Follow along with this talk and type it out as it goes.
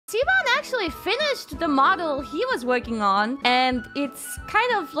actually finished the model he was working on, and it's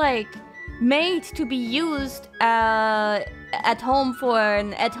kind of like made to be used at home for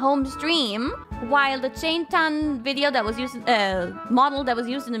an at-home stream, while the Chaintan video that was used, model that was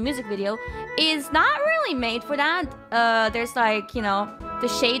used in the music video is not really made for that. There's like, you know, the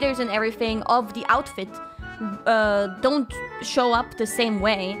shaders and everything of the outfit don't show up the same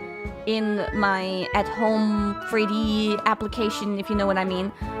way in my at-home 3D application, if you know what I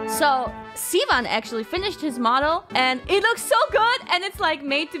mean. So Sivan actually finished his model, and it looks so good, and it's like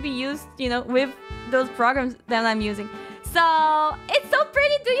made to be used, you know, with those programs that I'm using. So it's so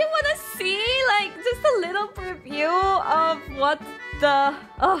pretty. Do you want to see like just a little preview of what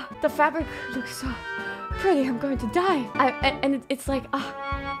the fabric looks so pretty? I'm going to die. And it's like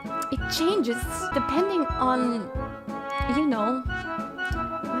it changes depending on, you know.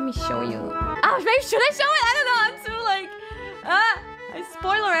 Let me show you. Maybe should I show it? I don't know. I'm too like I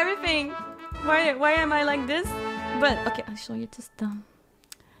spoiler everything. Why am I like this? But okay, I'll show you just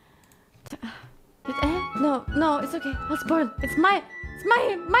no, it's okay. I'll spoil. It's my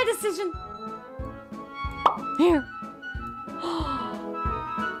decision. Here.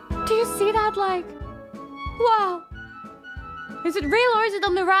 Do you see that? Like, wow. Is it real or is it a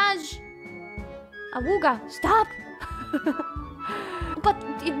mirage? Awuga, stop. But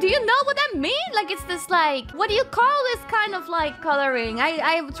do you know what that means? Like, it's this like, what do you call this kind of like coloring?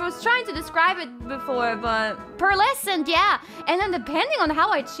 I was trying to describe it before, but pearlescent, yeah. And then depending on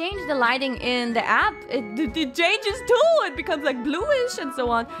how I change the lighting in the app, it changes too. It becomes like bluish and so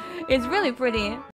on. It's really pretty.